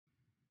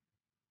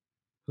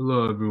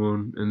Hello,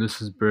 everyone, and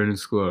this is Brandon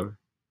Sklar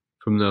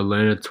from the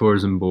Atlanta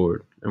Tourism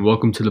Board, and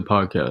welcome to the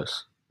podcast.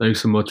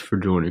 Thanks so much for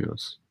joining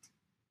us.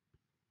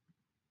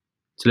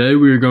 Today,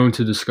 we are going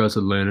to discuss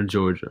Atlanta,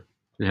 Georgia,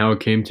 and how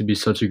it came to be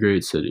such a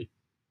great city.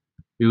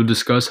 We will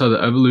discuss how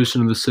the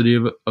evolution of the city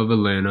of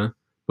Atlanta,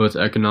 both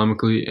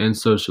economically and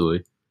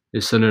socially,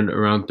 is centered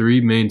around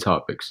three main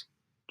topics: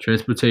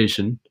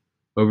 transportation,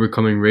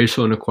 overcoming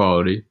racial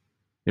inequality,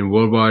 and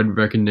worldwide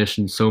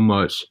recognition so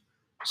much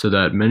so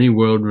that many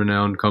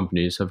world-renowned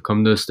companies have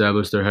come to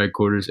establish their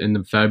headquarters in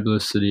the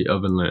fabulous city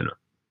of Atlanta.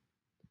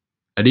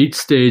 At each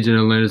stage in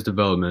Atlanta's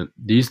development,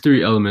 these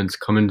three elements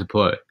come into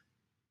play.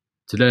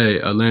 Today,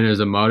 Atlanta is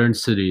a modern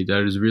city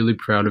that is really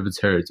proud of its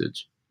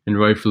heritage, and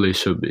rightfully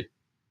should be.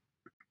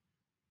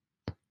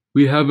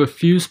 We have a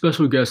few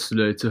special guests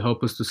today to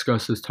help us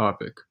discuss this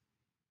topic.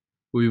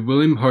 We have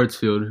William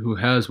Hartsfield, who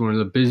has one of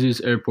the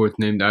busiest airports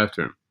named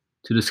after him,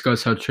 to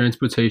discuss how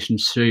transportation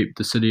shaped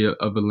the city of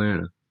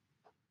Atlanta.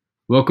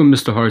 Welcome,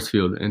 Mr.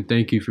 Hartsfield, and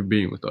thank you for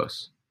being with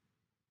us.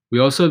 We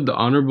also have the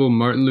Honorable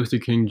Martin Luther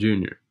King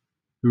Jr.,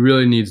 who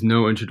really needs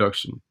no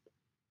introduction,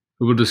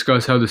 who will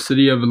discuss how the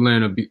city of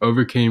Atlanta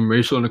overcame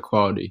racial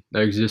inequality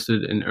that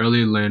existed in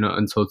early Atlanta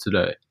until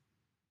today.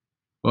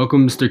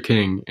 Welcome, Mr.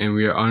 King, and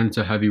we are honored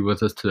to have you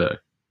with us today.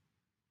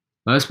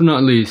 Last but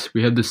not least,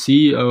 we have the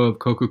CEO of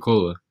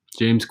Coca-Cola,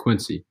 James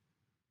Quincy,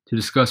 to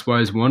discuss why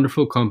his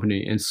wonderful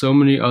company and so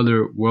many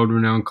other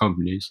world-renowned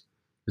companies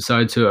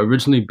decided to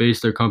originally base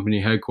their company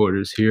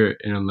headquarters here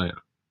in Atlanta.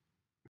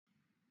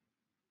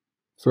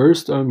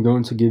 First, I'm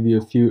going to give you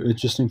a few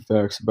interesting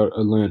facts about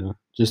Atlanta,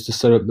 just to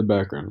set up the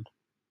background.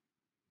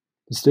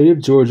 The state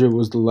of Georgia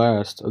was the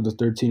last of the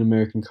 13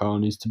 American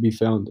colonies to be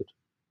founded.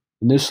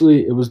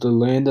 Initially, it was the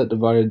land that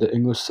divided the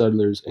English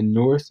settlers in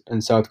North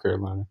and South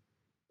Carolina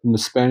from the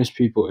Spanish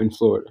people in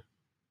Florida.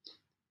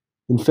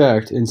 In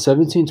fact, in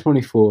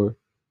 1724,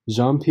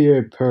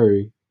 Jean-Pierre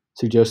Perry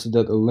suggested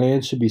that the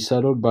land should be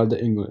settled by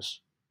the English,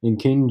 and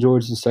King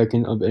George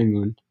II of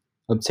England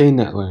obtained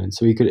that land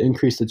so he could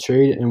increase the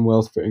trade and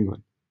wealth for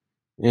England.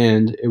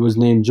 And it was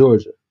named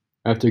Georgia,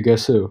 after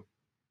guess who?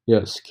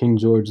 Yes, King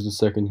George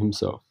II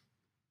himself.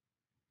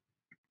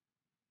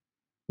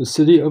 The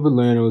city of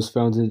Atlanta was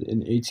founded in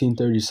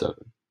 1837,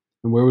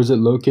 and where was it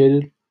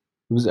located?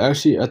 It was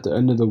actually at the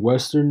end of the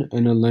Western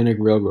and Atlantic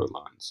Railroad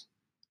lines.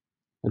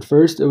 At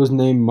first, it was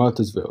named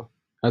Marthasville,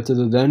 after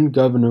the then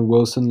Governor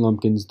Wilson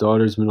Lumpkin's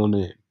daughter's middle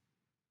name.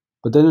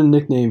 But then a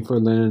nickname for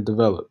Atlanta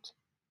developed.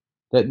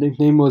 That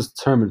nickname was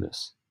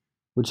Terminus,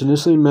 which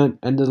initially meant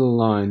end of the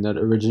line that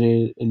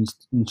originated in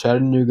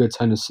Chattanooga,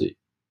 Tennessee.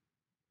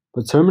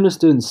 But Terminus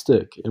didn't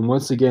stick, and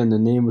once again the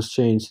name was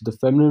changed to the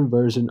feminine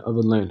version of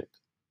Atlantic,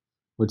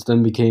 which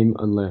then became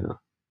Atlanta.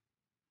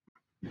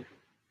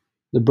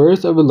 The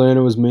birth of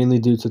Atlanta was mainly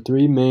due to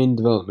three main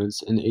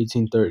developments in the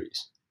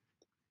 1830s.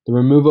 The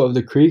removal of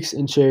the Creeks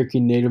and Cherokee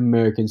Native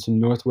Americans from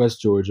northwest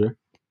Georgia,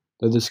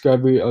 the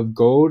discovery of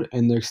gold,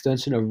 and the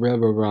extension of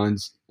railroad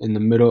lines in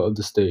the middle of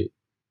the state.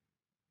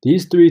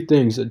 These three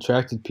things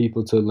attracted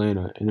people to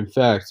Atlanta, and in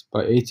fact, by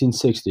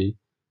 1860,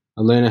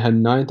 Atlanta had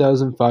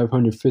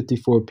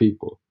 9,554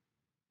 people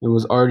and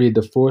was already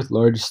the fourth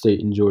largest state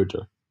in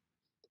Georgia.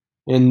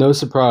 And no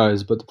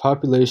surprise, but the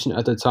population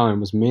at the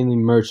time was mainly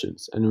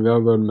merchants and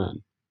railroad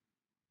men.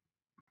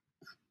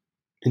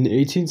 In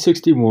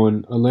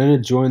 1861, Atlanta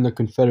joined the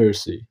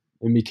Confederacy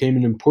and became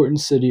an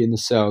important city in the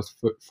South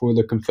for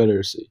the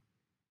Confederacy.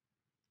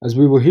 As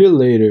we will hear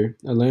later,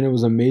 Atlanta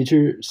was a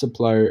major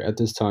supplier at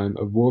this time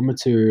of war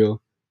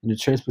material and a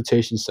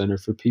transportation center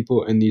for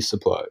people and these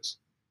supplies.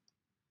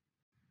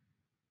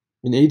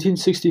 In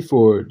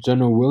 1864,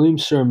 General William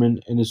Sherman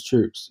and his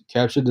troops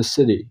captured the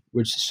city,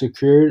 which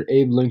secured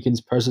Abe Lincoln's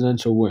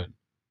presidential win.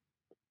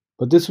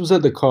 But this was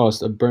at the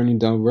cost of burning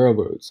down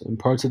railroads and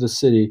parts of the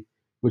city,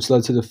 which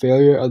led to the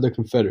failure of the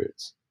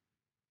Confederates.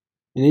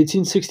 In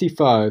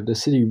 1865, the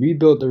city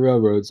rebuilt the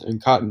railroads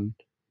and cotton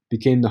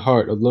became the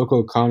heart of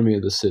local economy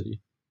of the city,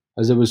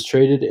 as it was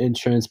traded and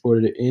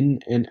transported in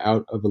and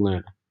out of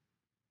Atlanta.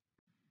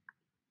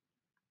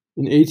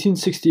 In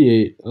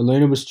 1868,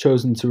 Atlanta was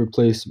chosen to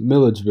replace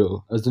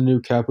Milledgeville as the new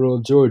capital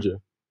of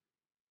Georgia.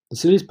 The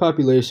city's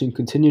population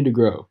continued to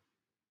grow,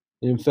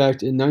 and in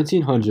fact, in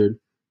 1900,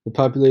 the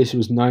population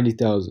was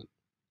 90,000.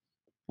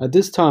 At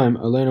this time,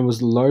 Atlanta was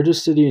the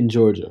largest city in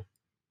Georgia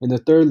and the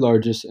third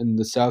largest in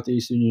the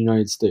southeastern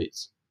United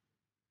States.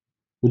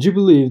 Would you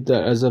believe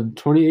that as of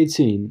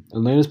 2018,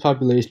 Atlanta's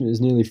population is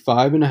nearly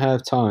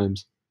 5.5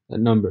 times that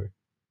number,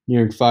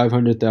 nearing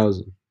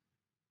 500,000?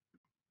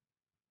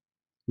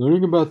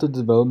 Learning about the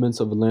developments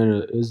of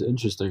Atlanta is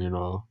interesting and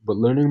all, but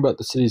learning about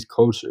the city's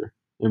culture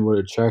and what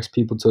attracts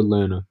people to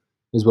Atlanta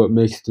is what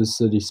makes this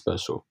city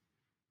special.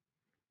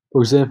 For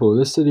example,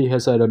 this city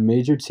has had a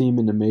major team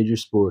in a major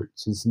sport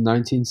since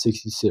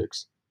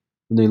 1966,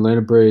 when the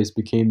Atlanta Braves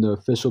became the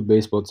official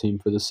baseball team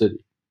for the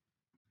city.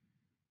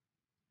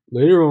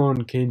 Later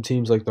on came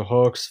teams like the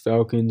Hawks,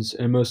 Falcons,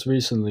 and most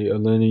recently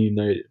Atlanta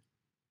United.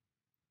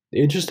 The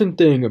interesting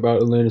thing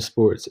about Atlanta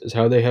sports is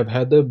how they have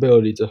had the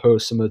ability to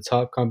host some of the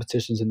top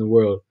competitions in the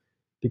world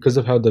because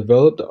of how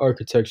developed the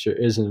architecture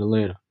is in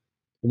Atlanta,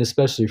 and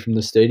especially from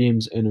the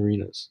stadiums and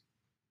arenas.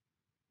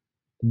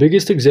 The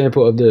biggest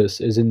example of this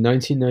is in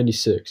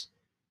 1996,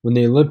 when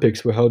the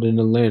Olympics were held in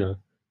Atlanta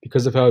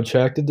because of how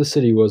attractive the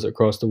city was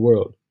across the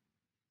world.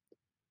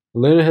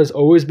 Atlanta has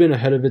always been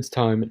ahead of its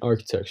time in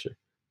architecture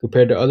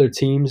compared to other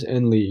teams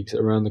and leagues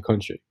around the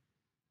country.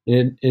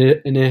 And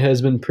it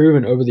has been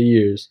proven over the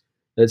years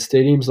that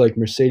stadiums like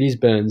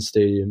Mercedes-Benz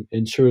Stadium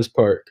and Truist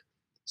Park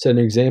set an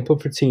example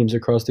for teams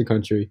across the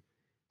country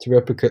to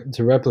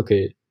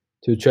replicate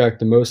to attract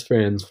the most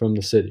fans from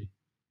the city.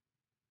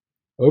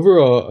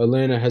 Overall,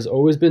 Atlanta has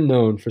always been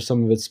known for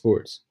some of its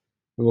sports,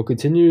 and will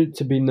continue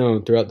to be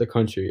known throughout the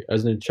country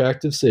as an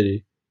attractive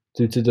city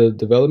due to the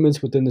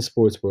developments within the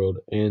sports world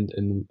and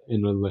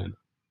in Atlanta.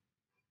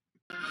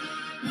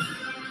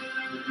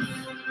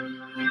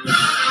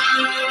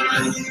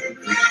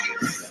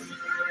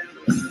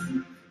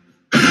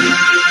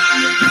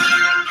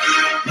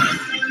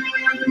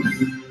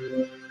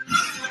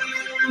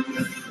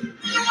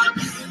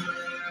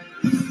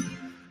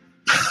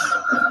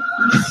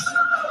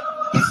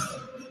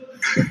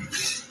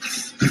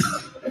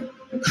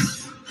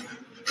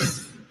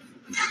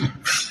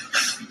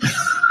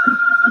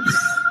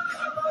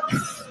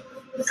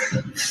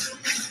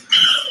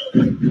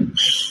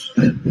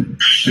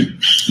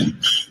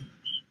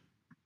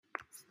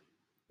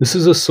 This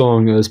is a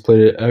song that is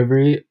played at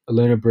every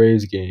Atlanta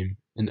Braves game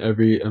and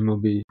every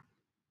MLB.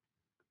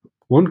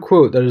 One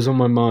quote that is on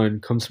my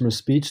mind comes from a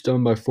speech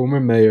done by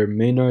former Mayor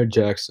Maynard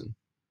Jackson.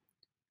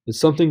 It's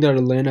something that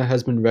Atlanta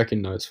has been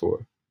recognized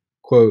for.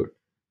 Quote,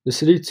 "The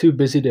city too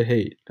busy to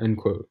hate," end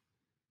quote,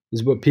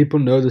 is what people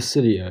know the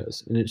city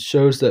as, and it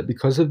shows that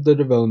because of the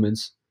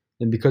developments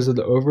and because of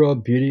the overall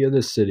beauty of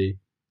the city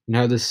and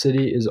how the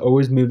city is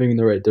always moving in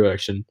the right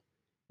direction,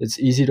 it's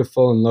easy to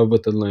fall in love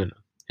with Atlanta,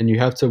 and you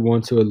have to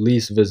want to at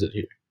least visit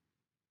here.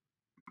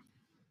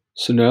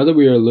 So now that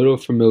we are a little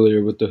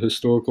familiar with the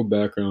historical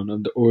background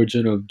of the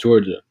origin of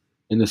Georgia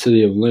and the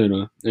city of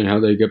Atlanta and how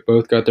they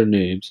both got their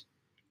names,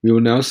 we will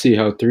now see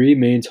how three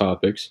main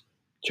topics,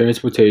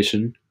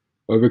 transportation,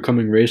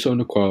 overcoming racial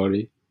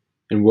inequality,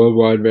 and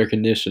worldwide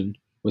recognition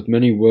with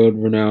many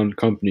world-renowned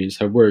companies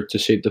have worked to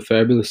shape the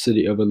fabulous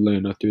city of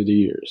Atlanta through the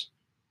years.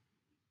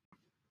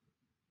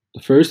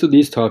 The first of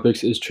these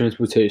topics is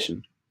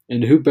transportation,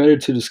 and who better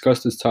to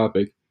discuss this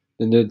topic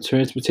than the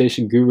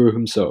transportation guru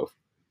himself,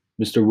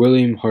 Mr.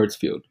 William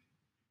Hartsfield.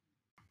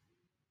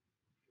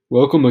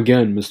 Welcome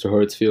again, Mr.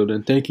 Hartsfield,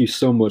 and thank you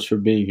so much for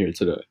being here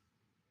today.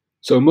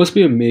 So it must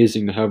be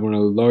amazing to have one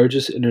of the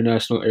largest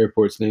international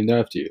airports named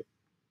after you.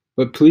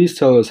 But please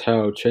tell us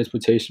how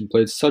transportation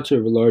played such a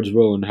large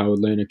role in how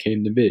Atlanta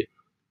came to be.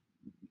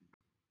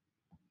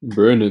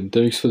 Brandon,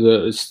 thanks for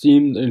that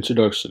esteemed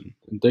introduction,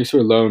 and thanks for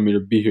allowing me to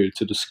be here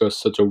to discuss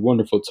such a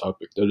wonderful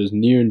topic that is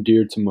near and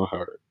dear to my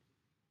heart.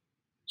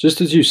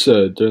 Just as you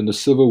said, during the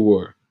Civil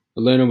War,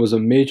 Atlanta was a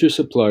major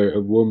supplier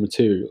of war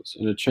materials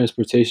and a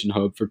transportation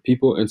hub for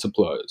people and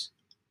supplies.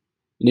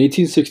 In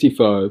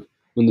 1865,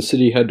 when the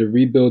city had to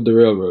rebuild the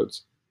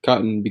railroads,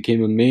 cotton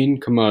became a main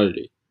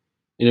commodity,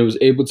 and it was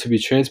able to be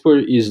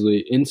transported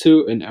easily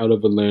into and out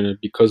of Atlanta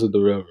because of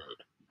the railroad.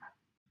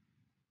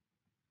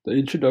 The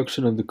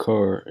introduction of the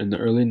car in the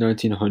early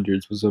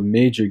 1900s was a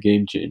major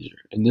game changer,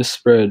 and this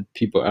spread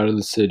people out of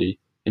the city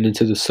and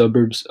into the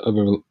suburbs of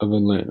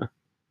Atlanta.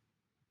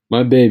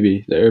 My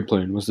baby, the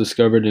airplane, was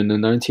discovered in the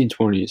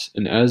 1920s,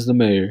 and as the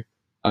mayor,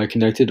 I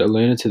connected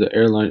Atlanta to the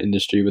airline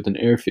industry with an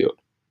airfield.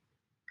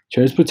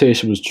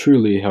 Transportation was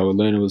truly how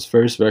Atlanta was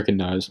first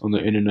recognized on the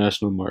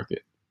international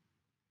market.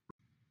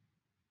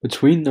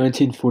 Between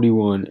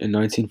 1941 and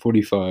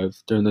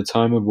 1945, during the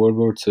time of World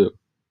War II,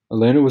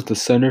 Atlanta was the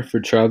center for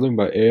traveling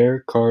by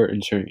air, car,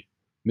 and train,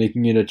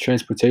 making it a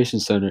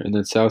transportation center in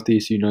the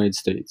southeast United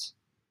States.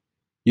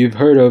 You've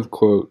heard of,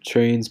 quote,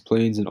 trains,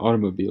 planes, and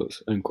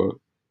automobiles, end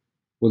quote.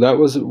 Well, that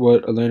was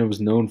what Atlanta was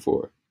known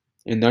for.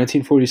 In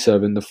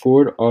 1947, the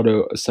Ford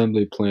Auto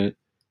Assembly Plant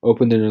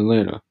opened in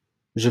Atlanta,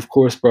 which of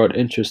course brought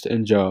interest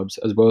and jobs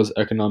as well as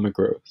economic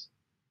growth.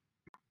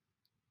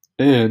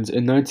 And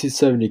in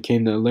 1970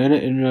 came the Atlanta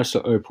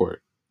International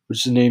Airport,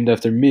 which is named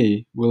after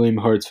me, William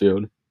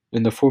Hartsfield,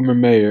 and the former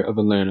mayor of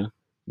Atlanta,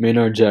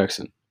 Maynard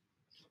Jackson.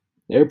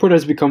 The airport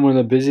has become one of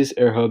the busiest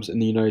air hubs in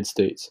the United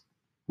States,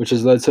 which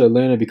has led to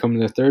Atlanta becoming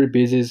the third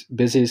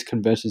busiest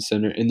convention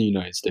center in the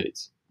United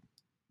States.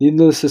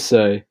 Needless to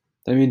say,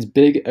 that means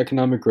big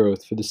economic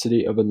growth for the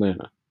city of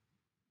Atlanta.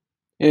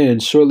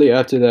 And shortly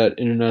after that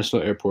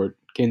international airport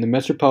came the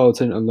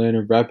Metropolitan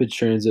Atlanta Rapid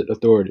Transit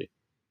Authority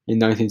in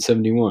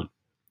 1971,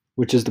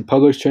 which is the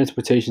public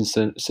transportation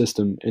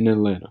system in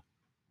Atlanta.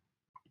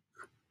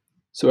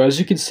 So as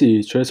you can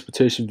see,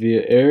 transportation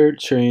via air,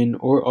 train,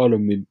 or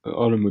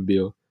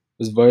automobile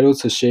was vital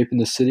to shaping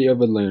the city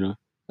of Atlanta,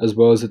 as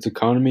well as its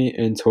economy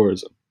and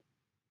tourism.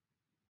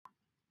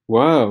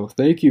 Wow,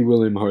 thank you,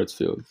 William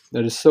Hartsfield.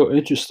 That is so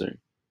interesting.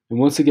 And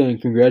once again,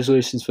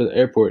 congratulations for the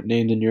airport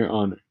named in your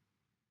honor.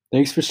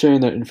 Thanks for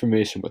sharing that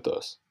information with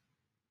us.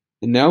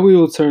 And now we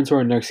will turn to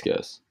our next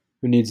guest,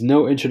 who needs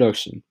no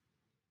introduction.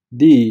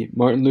 D.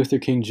 Martin Luther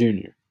King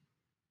Jr.,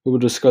 who will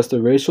discuss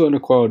the racial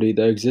inequality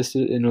that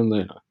existed in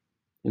Atlanta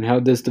and how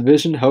this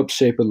division helped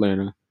shape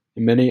Atlanta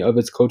in many of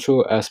its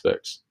cultural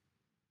aspects.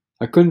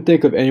 I couldn't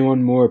think of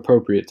anyone more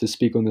appropriate to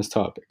speak on this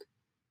topic.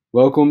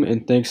 Welcome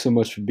and thanks so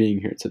much for being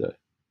here today.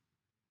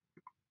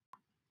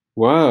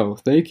 Wow,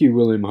 thank you,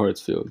 William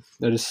Hartsfield.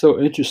 That is so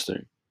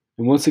interesting.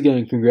 And once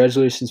again,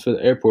 congratulations for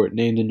the airport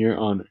named in your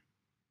honor.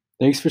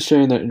 Thanks for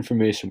sharing that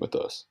information with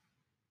us.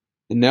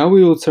 And now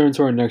we will turn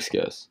to our next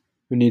guest,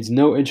 who needs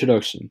no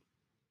introduction,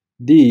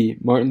 D.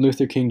 Martin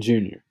Luther King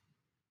Jr.,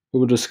 who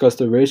will discuss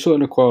the racial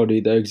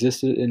inequality that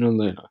existed in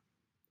Atlanta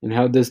and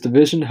how this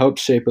division helped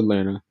shape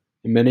Atlanta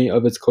in many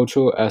of its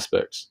cultural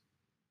aspects.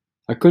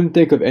 I couldn't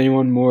think of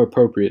anyone more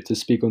appropriate to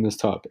speak on this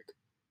topic.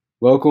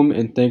 Welcome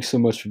and thanks so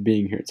much for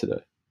being here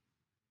today.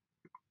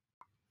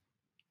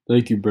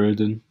 Thank you,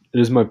 Brandon. It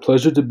is my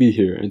pleasure to be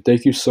here, and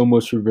thank you so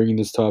much for bringing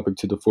this topic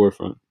to the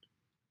forefront.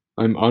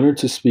 I am honored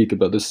to speak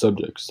about this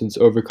subject since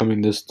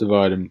overcoming this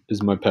divide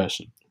is my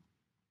passion.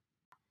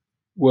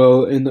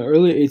 Well, in the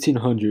early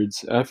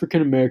 1800s,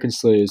 African American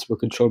slaves were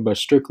controlled by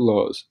strict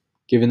laws,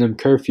 giving them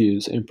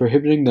curfews and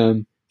prohibiting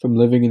them from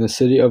living in the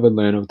city of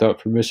Atlanta without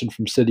permission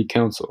from city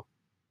council.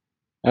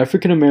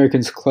 African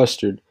Americans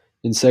clustered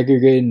in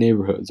segregated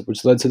neighborhoods,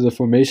 which led to the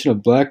formation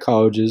of black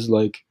colleges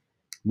like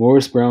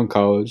Morris Brown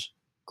College,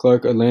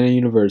 Clark Atlanta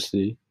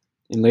University,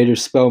 and later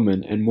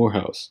Spelman and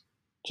Morehouse,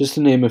 just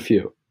to name a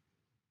few.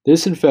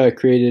 This, in fact,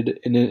 created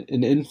an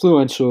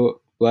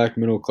influential black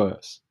middle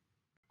class.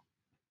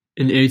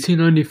 In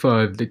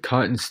 1895, the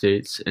Cotton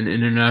States, an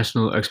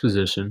international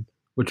exposition,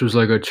 which was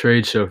like a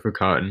trade show for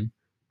cotton,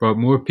 brought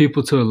more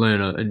people to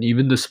Atlanta and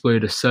even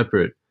displayed a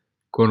separate,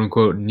 quote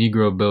unquote,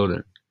 Negro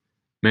building,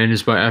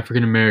 managed by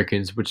African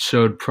Americans, which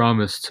showed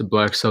promise to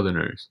black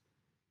Southerners.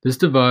 This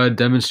divide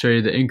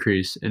demonstrated the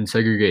increase in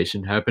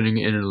segregation happening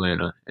in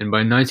Atlanta, and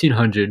by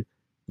 1900,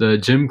 the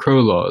Jim Crow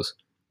laws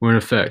were in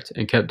effect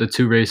and kept the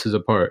two races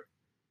apart.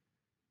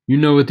 You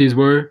know what these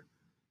were?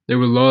 They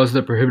were laws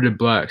that prohibited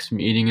blacks from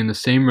eating in the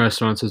same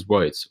restaurants as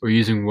whites or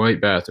using white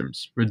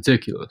bathrooms.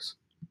 Ridiculous.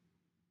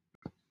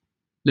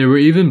 There were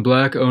even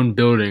black-owned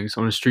buildings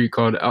on a street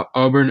called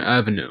Auburn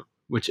Avenue,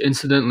 which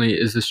incidentally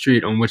is the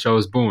street on which I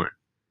was born.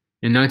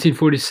 In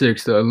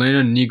 1946, the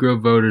Atlanta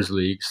Negro Voters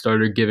League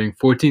started giving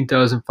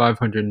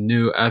 14,500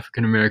 new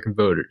African American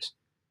voters.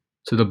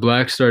 So the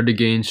blacks started to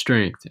gain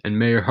strength, and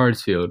Mayor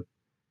Hartsfield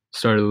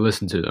started to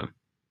listen to them.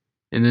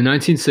 In the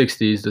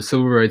 1960s, the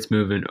civil rights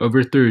movement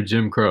overthrew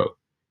Jim Crow,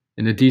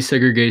 and the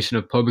desegregation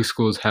of public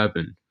schools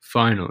happened,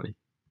 finally.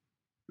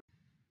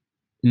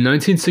 In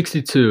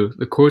 1962,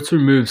 the courts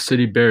removed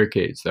city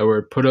barricades that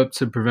were put up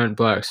to prevent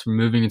blacks from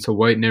moving into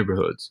white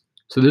neighborhoods,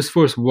 so this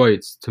forced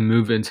whites to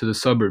move into the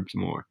suburbs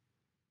more.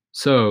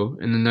 So,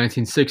 in the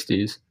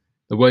 1960s,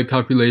 the white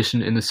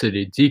population in the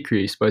city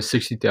decreased by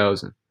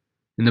 60,000,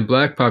 and the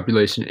black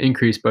population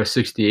increased by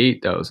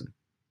 68,000.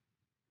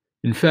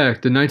 In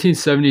fact, the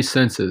 1970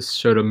 census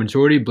showed a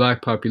majority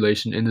black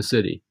population in the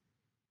city.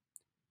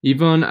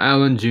 Yvonne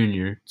Allen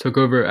Jr. took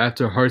over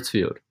after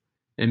Hartsfield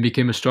and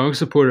became a strong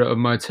supporter of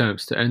my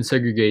attempts to end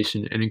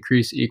segregation and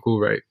increase equal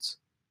rights.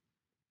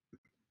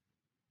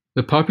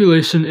 The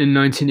population in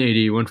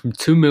 1980 went from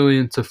 2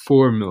 million to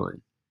 4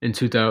 million in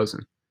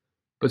 2000,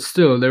 but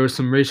still there was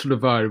some racial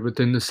divide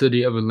within the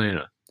city of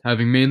Atlanta,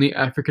 having mainly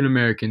African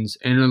Americans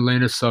and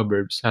Atlanta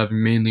suburbs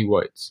having mainly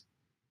whites.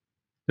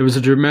 There was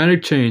a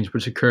dramatic change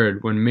which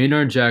occurred when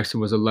Maynard Jackson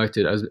was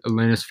elected as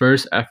Atlanta's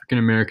first African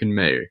American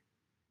mayor.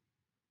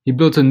 He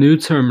built a new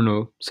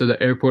terminal, so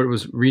the airport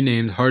was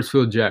renamed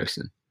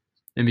Hartsfield-Jackson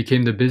and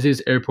became the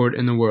busiest airport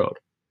in the world.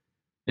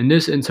 And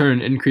this in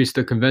turn increased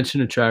the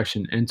convention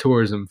attraction and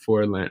tourism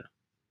for Atlanta.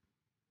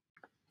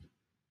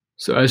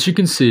 So as you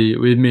can see,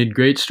 we've made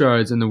great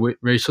strides in the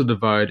racial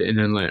divide in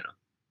Atlanta.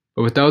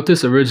 But without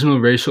this original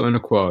racial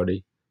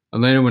inequality,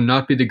 Atlanta would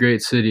not be the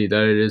great city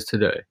that it is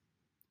today.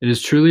 It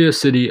is truly a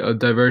city of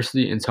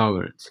diversity and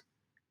tolerance.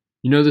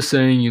 You know the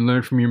saying, you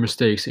learn from your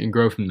mistakes and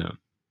grow from them.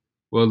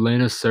 Well,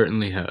 Atlanta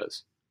certainly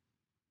has.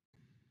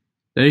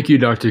 Thank you,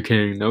 Dr.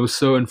 King. That was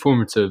so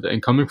informative,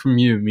 and coming from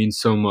you means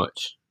so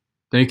much.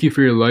 Thank you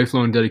for your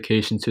lifelong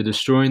dedication to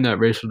destroying that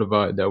racial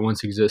divide that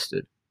once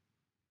existed.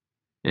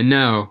 And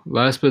now,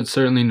 last but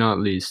certainly not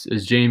least,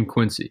 is James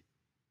Quincy,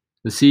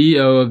 the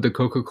CEO of the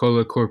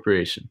Coca-Cola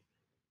Corporation,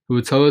 who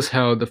will tell us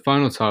how the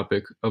final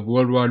topic of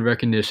worldwide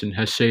recognition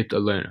has shaped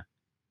Atlanta.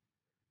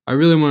 I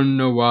really want to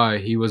know why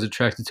he was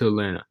attracted to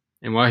Atlanta,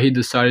 and why he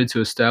decided to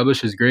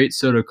establish his great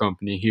soda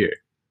company here,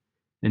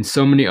 and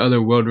so many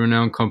other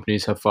world-renowned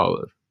companies have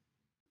followed.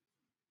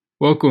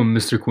 Welcome,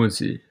 Mr.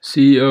 Quincy,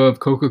 CEO of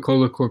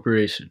Coca-Cola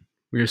Corporation.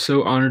 We are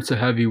so honored to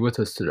have you with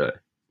us today.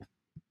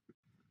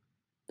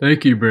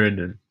 Thank you,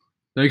 Brandon.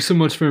 Thanks so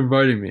much for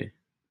inviting me.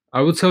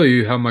 I will tell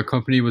you how my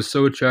company was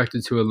so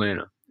attracted to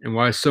Atlanta, and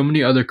why so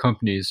many other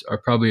companies are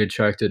probably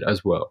attracted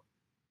as well.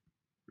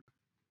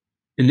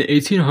 In the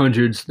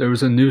 1800s, there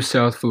was a New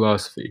South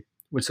philosophy,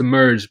 which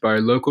emerged by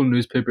a local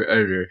newspaper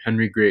editor,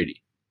 Henry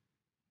Grady,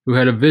 who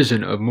had a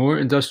vision of more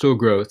industrial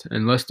growth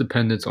and less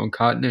dependence on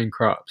cotton and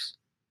crops.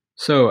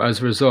 So, as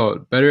a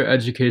result, better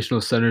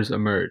educational centers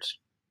emerged.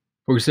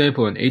 For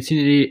example, in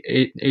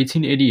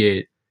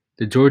 1888,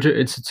 the Georgia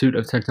Institute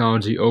of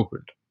Technology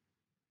opened.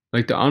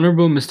 Like the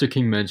Honorable Mr.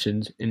 King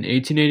mentioned, in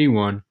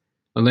 1881,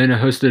 Atlanta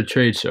hosted a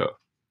trade show,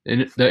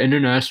 the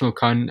International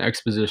Cotton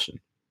Exposition,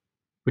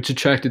 which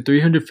attracted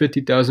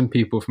 350,000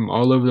 people from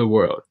all over the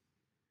world.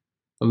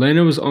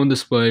 Atlanta was on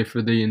display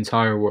for the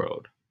entire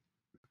world.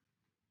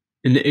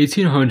 In the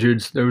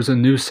 1800s, there was a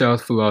New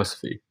South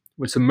philosophy,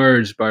 which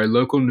emerged by a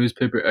local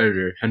newspaper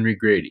editor, Henry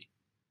Grady,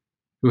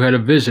 who had a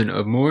vision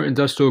of more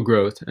industrial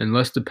growth and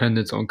less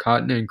dependence on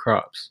cotton and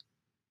crops.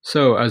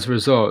 So, as a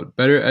result,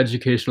 better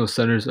educational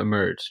centers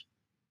emerged.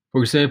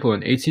 For example, in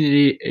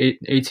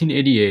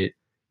 1888,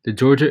 the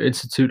Georgia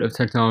Institute of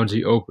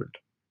Technology opened.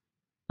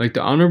 Like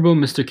the Honorable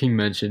Mr. King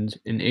mentioned,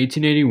 in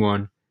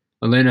 1881,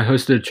 Atlanta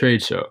hosted a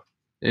trade show,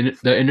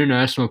 the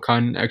International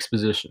Cotton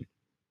Exposition,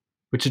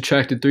 which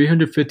attracted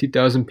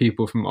 350,000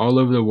 people from all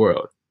over the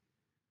world.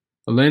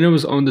 Atlanta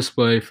was on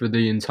display for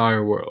the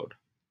entire world.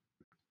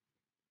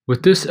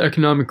 With this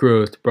economic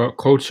growth brought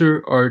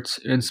culture, arts,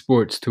 and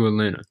sports to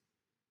Atlanta.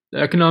 The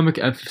economic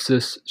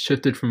emphasis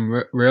shifted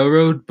from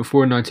railroad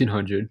before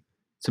 1900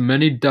 to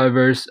many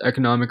diverse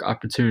economic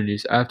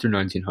opportunities after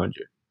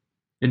 1900.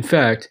 In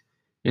fact,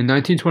 in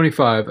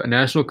 1925, a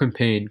national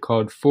campaign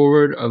called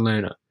Forward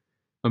Atlanta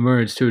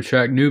emerged to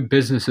attract new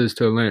businesses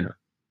to Atlanta.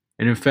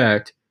 And in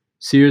fact,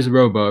 Sears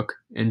Roebuck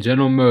and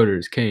General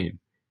Motors came,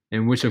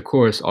 and which of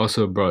course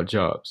also brought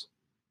jobs.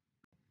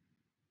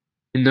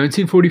 In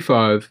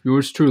 1945,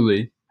 yours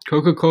truly,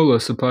 Coca-Cola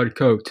supplied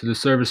Coke to the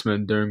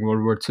servicemen during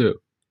World War II,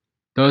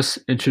 thus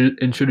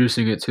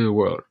introducing it to the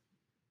world.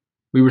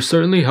 We were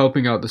certainly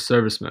helping out the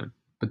servicemen,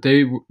 but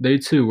they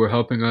too were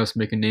helping us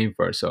make a name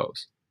for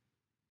ourselves.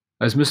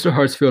 As Mr.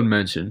 Hartsfield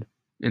mentioned,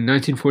 in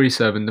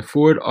 1947 the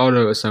Ford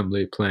Auto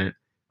Assembly plant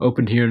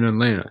opened here in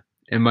Atlanta,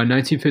 and by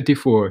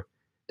 1954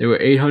 there were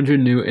 800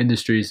 new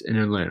industries in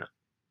Atlanta.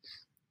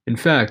 In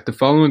fact, the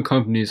following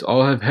companies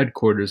all have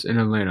headquarters in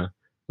Atlanta,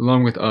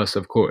 along with us,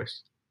 of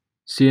course: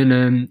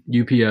 CNN,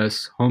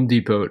 UPS, Home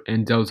Depot,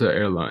 and Delta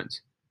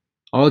Airlines,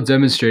 all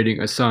demonstrating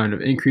a sign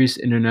of increased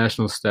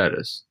international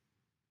status.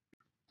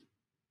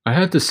 I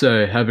have to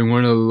say, having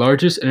one of the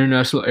largest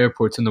international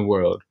airports in the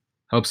world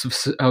helps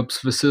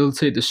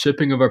facilitate the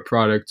shipping of our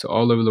product to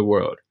all over the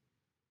world.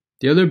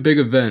 The other big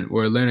event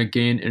where Atlanta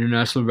gained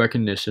international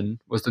recognition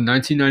was the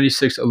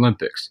 1996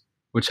 Olympics,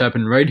 which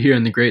happened right here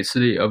in the great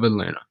city of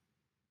Atlanta.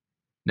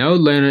 Now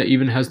Atlanta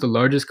even has the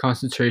largest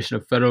concentration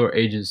of federal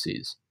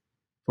agencies.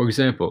 For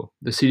example,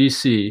 the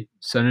CDC,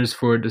 Centers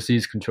for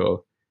Disease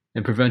Control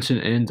and Prevention,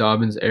 and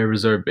Dobbins Air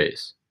Reserve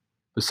Base,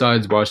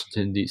 besides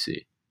Washington,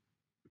 D.C.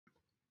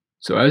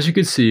 So as you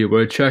can see,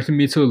 what attracted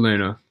me to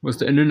Atlanta was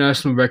the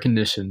international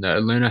recognition that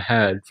Atlanta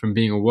had from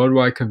being a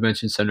worldwide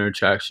convention center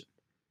attraction,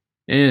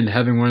 and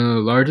having one of the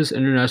largest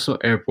international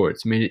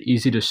airports made it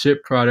easy to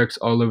ship products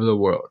all over the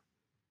world.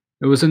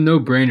 It was a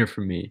no-brainer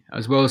for me,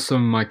 as well as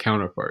some of my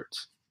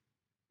counterparts.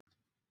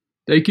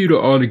 Thank you to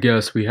all the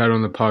guests we had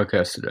on the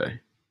podcast today.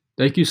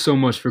 Thank you so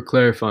much for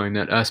clarifying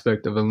that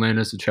aspect of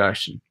Atlanta's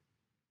attraction.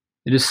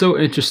 It is so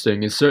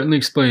interesting. It certainly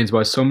explains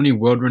why so many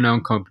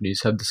world-renowned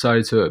companies have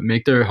decided to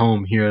make their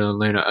home here in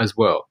Atlanta as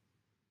well.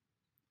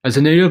 As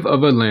a native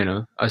of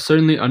Atlanta, I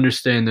certainly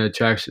understand the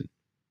attraction.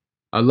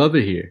 I love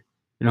it here,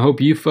 and I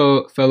hope you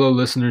fellow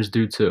listeners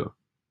do too.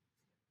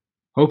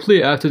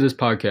 Hopefully after this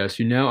podcast,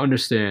 you now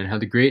understand how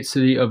the great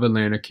city of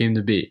Atlanta came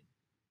to be,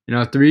 and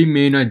how three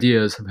main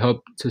ideas have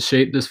helped to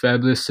shape this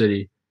fabulous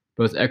city,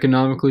 both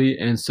economically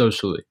and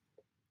socially,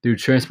 through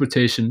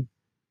transportation,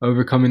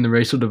 overcoming the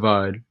racial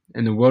divide,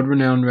 and the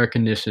world-renowned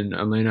recognition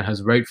Atlanta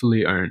has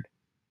rightfully earned.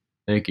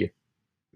 Thank you.